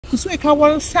so eka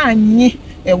won sanye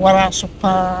e wara so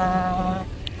pa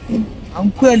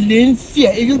anko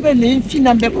lenfia e yube lenfi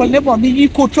na be ko lebo mi yi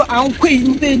koto anko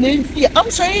yube lenfi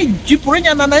am so e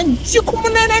jipronya na nji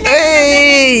kumunene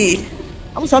hey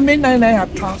am so me na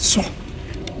atraso.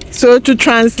 So to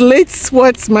translate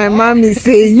what my mom is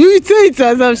saying, you say it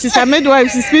herself. She's a midwife.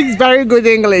 She speaks very good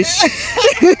English.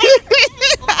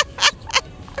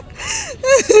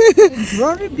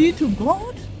 Glory be to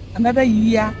God. Another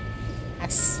year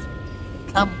has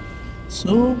come.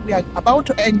 So we are about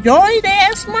to enjoy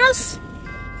the Xmas.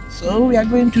 So we are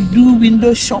going to do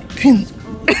window shopping.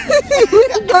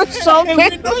 Window shopping.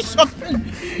 Window shopping.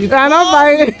 You cannot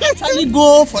buy it. Actually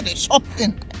go for the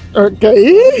shopping.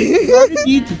 Okay. Glory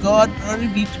be to God. Glory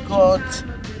be to God.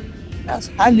 That's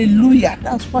hallelujah.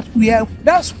 That's what we are.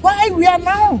 That's why we are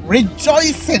now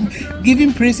rejoicing,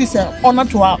 giving praises and honor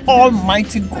to our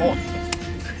Almighty God.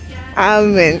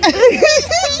 Amen.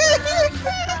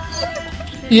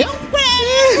 Yeah.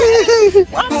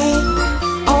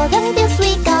 All the days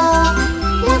we go,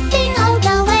 laughing all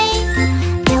the way.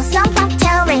 Till some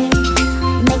cocktail ring,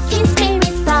 making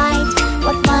spirits bright.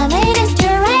 What fun it is to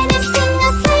ride and sing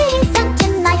a sleighing song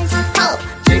tonight. Oh,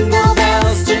 jingle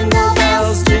bells, jingle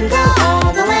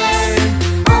all the way.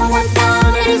 Oh, what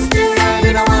fun it is to ride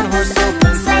in a one-horse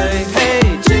open sleigh. Hey,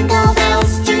 jingle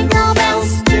bells, jingle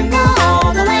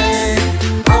all the way.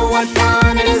 Oh, what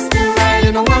fun it is to ride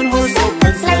in a one-horse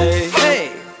open sleigh.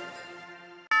 Hey.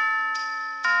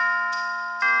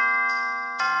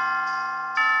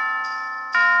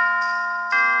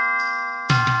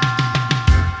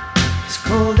 It's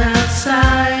cold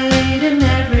outside and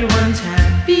everyone's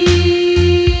happy.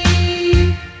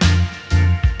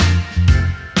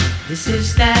 This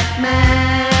is that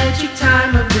magic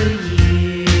time of the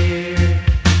year.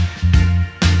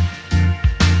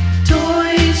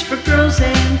 Toys for girls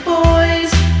and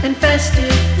boys and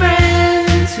festive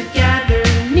friends who gather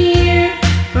near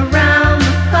around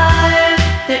the fire.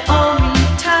 They all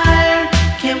retire.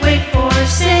 Can't wait for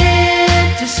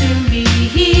Santa to soon be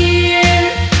here.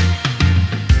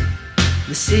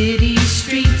 The city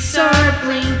streets are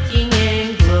blinking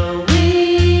and glowing.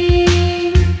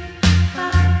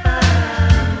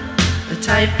 A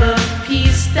type of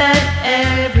peace that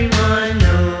everyone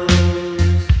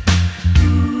knows.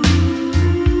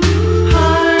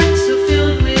 Hearts so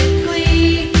filled with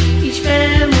glee. Each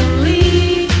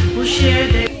family will share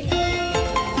their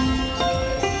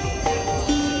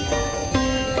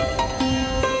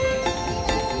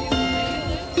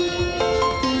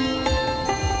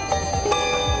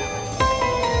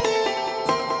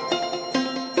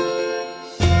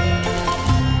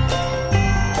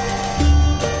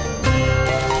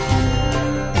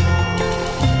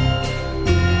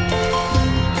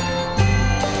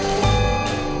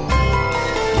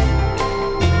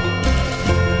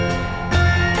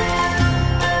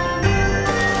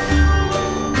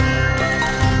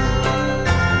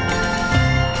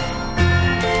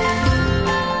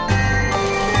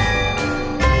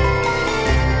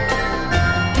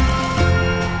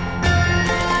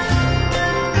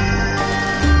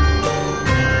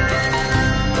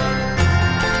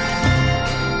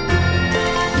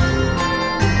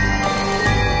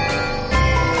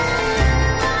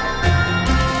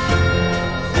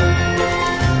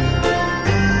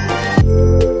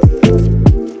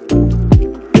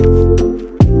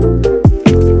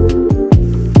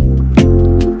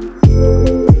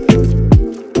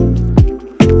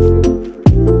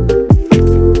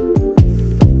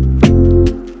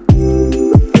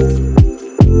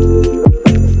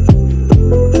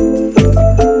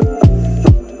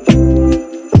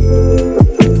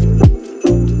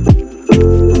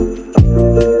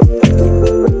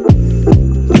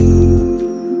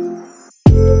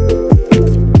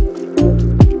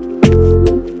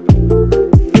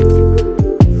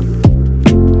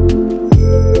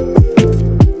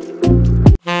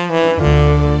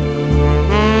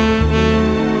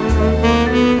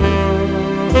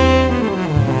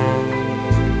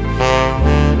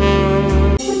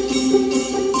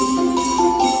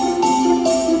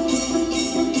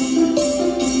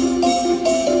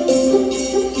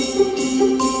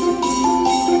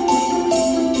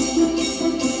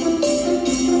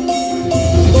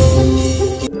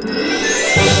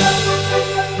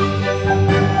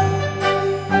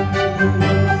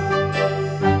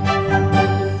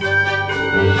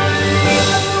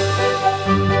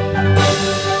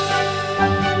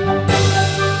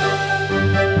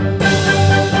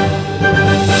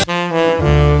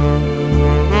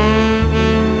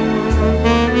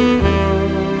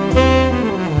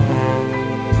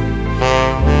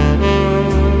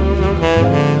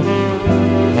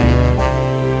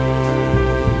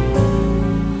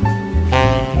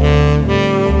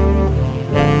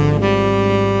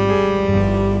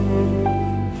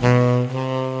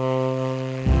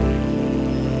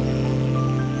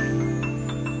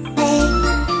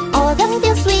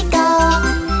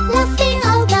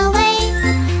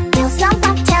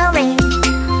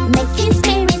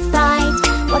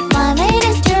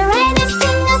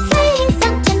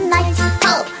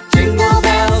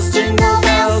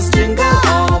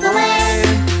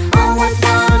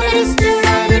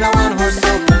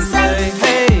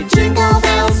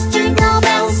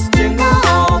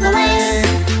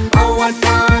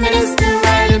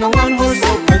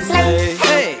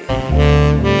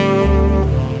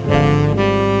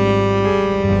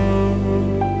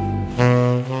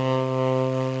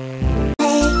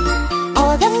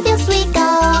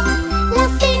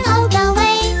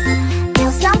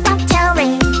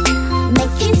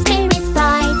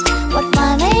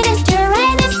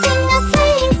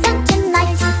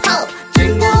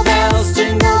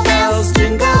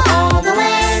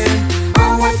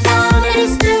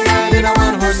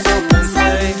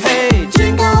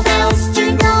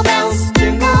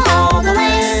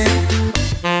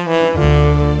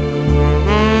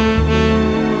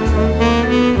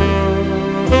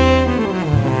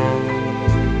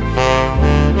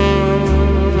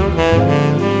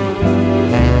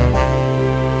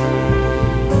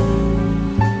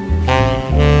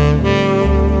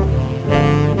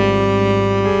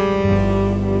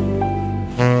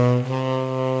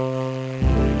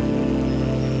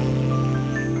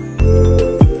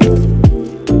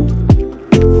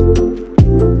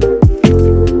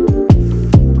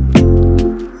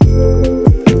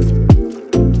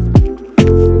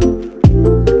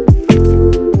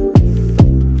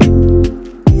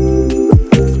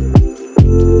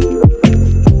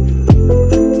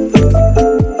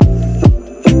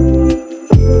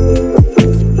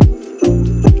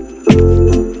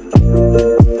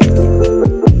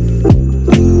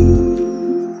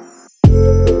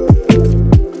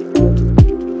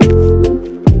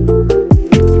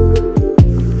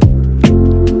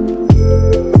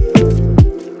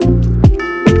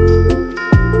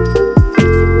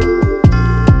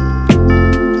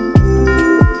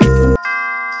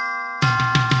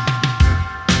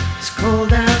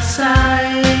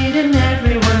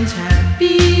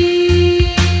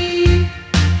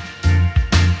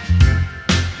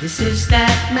This is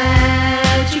that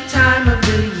magic time of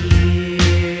the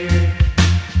year.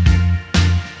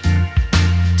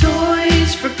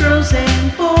 Toys for girls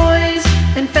and boys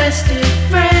and festive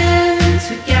friends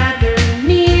who gather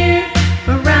near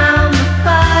around the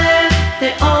fire.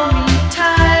 They all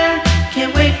retire,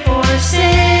 can't wait for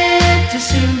Santa to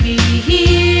soon be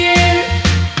here.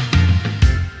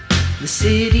 The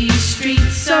city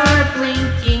streets are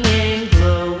blinking and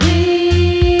glowing,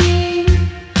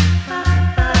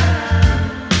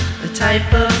 a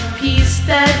type of peace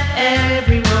that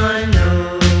everyone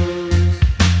knows.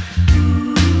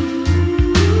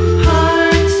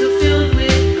 Hearts so filled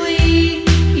with glee,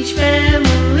 each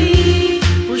family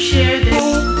will share their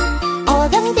All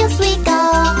the fields we go,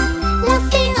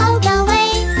 laughing all the way.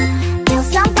 Till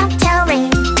some bobtail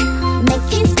ring,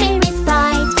 making spirits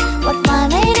bright. What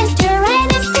fun it is to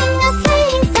ride and sing a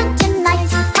sleighing song tonight!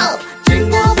 Oh,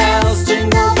 jingle bells,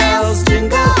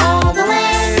 jingle all the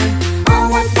way. Oh,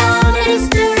 what fun it is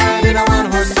to ride in a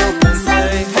one-horse open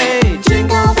sleigh. Hey,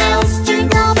 jingle bells,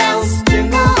 jingle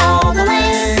all the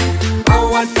way. Oh,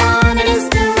 what fun it is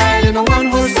to ride in a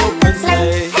one-horse open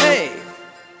sleigh. Hey!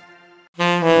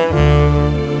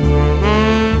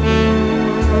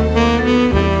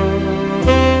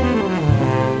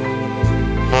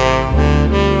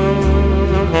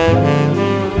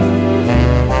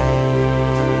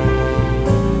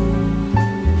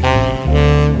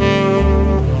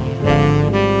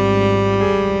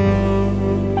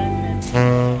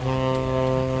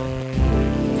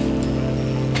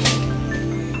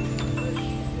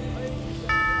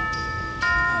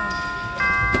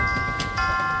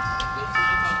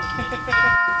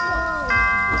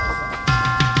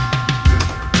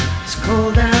 It's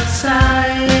cold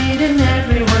outside and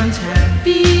everyone's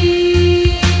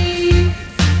happy.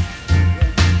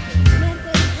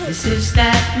 This is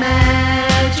that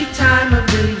magic time of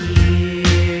the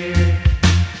year.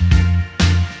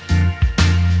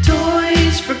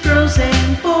 Toys for girls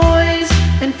and boys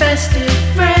and festive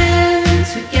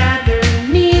friends who gather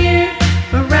near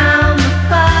around the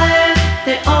fire.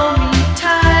 They all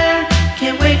retire,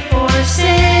 can't wait for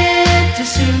Santa to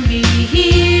soon be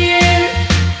here.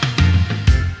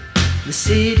 The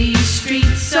city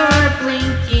streets are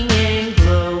blinking and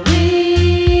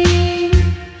glowing,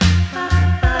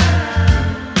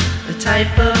 a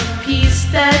type of peace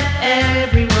that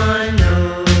everyone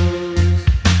knows.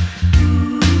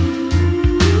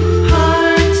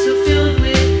 Hearts so filled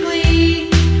with glee,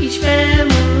 each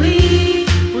family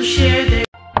will share their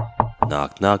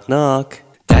Knock, knock, knock.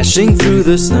 Dashing through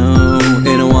the snow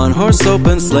in a one-horse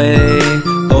open sleigh.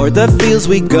 O'er the fields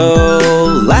we go,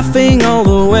 laughing all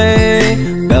the way.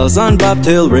 Bells on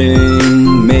bobtail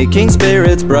ring, making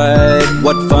spirits bright.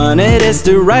 What fun it is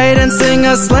to ride and sing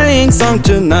a sleighing song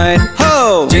tonight.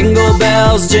 Ho! Jingle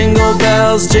bells, jingle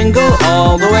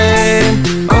all the way.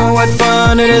 Oh, what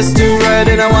fun it is to ride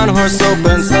in a one-horse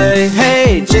open sleigh.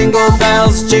 Hey! Jingle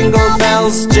bells, jingle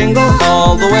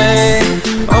all the way.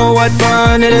 Oh, what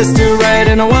fun it is to ride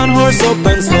in a one-horse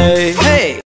open sleigh.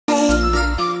 Hey!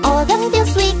 All the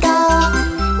fields we go,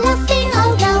 laughing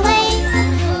all the way.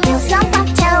 Till some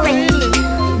bobtail ring,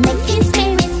 making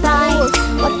spirits bright.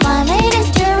 What fun it is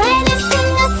to ride and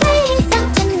sing a sleighing song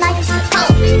tonight!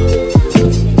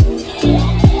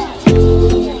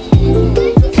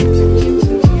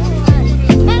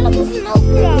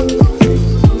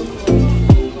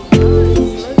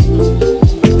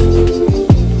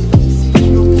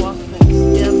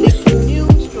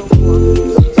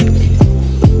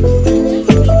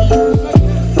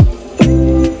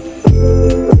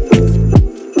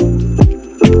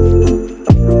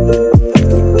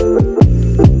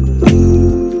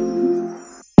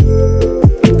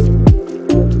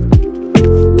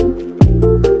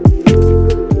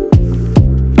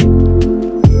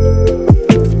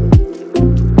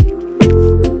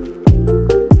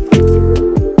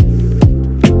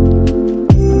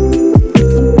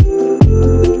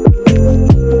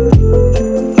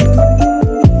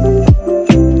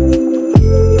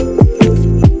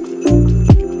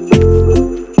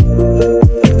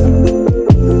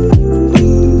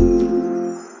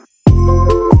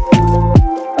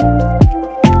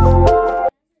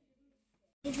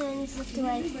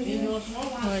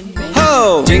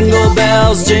 Ho!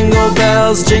 Jingle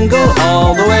bells, jingle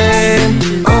all the way.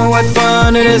 Oh, what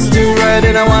fun it is to ride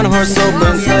in a one-horse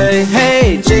open sleigh.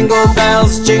 Hey! Jingle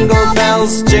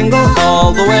bells, jingle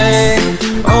all the way.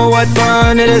 Oh, what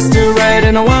fun it is to ride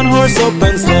in a one-horse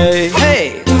open sleigh.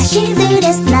 Hey! Dashing through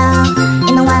the snow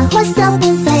in a one-horse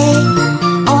open